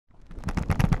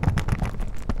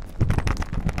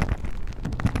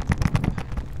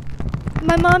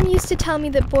My mom used to tell me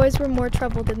that boys were more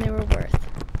trouble than they were worth.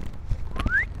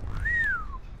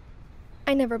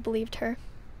 I never believed her.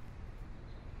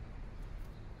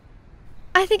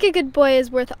 I think a good boy is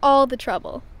worth all the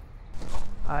trouble.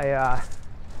 I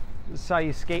saw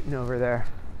you skating over there.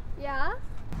 Yeah?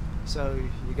 So,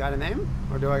 you got a name?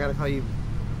 Or do I gotta call you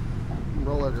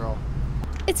Rollergirl?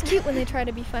 It's cute when they try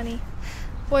to be funny.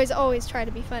 Boys always try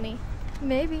to be funny.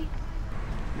 Maybe.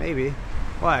 Maybe.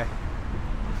 Why?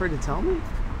 Afraid to tell me?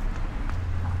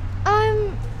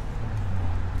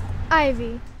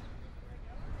 Ivy.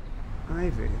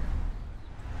 Ivy.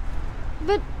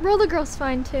 But Rollergirl's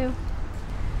fine too.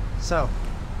 So,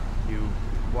 you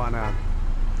wanna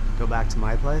go back to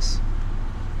my place?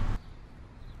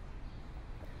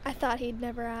 I thought he'd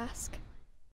never ask.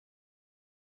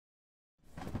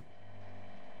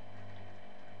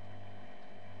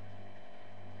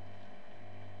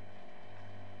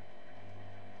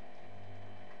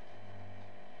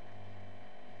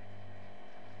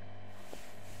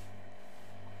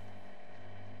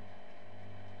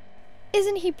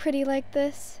 Isn't he pretty like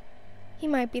this? He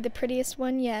might be the prettiest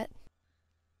one yet.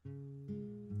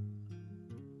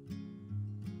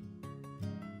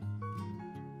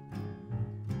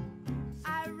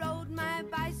 I rode my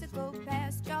bicycle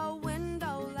past your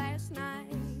window last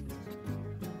night.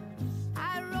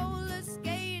 I roller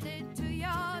skated to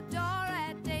your door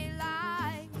at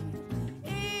daylight.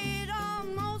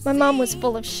 My mom was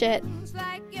full of shit.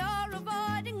 Like you're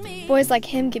avoiding me. Boys like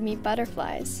him give me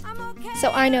butterflies. So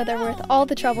I know they're worth all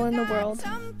the trouble in the world.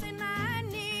 Something I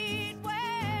need. Well,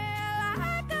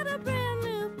 I got a brand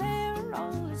new pair of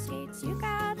roller skates. You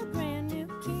got a brand new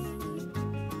key.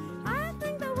 I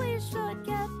think that we should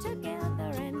get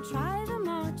together and try them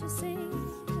out to see.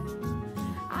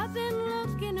 I've been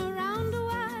looking around a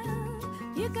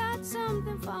while. You got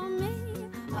something for me.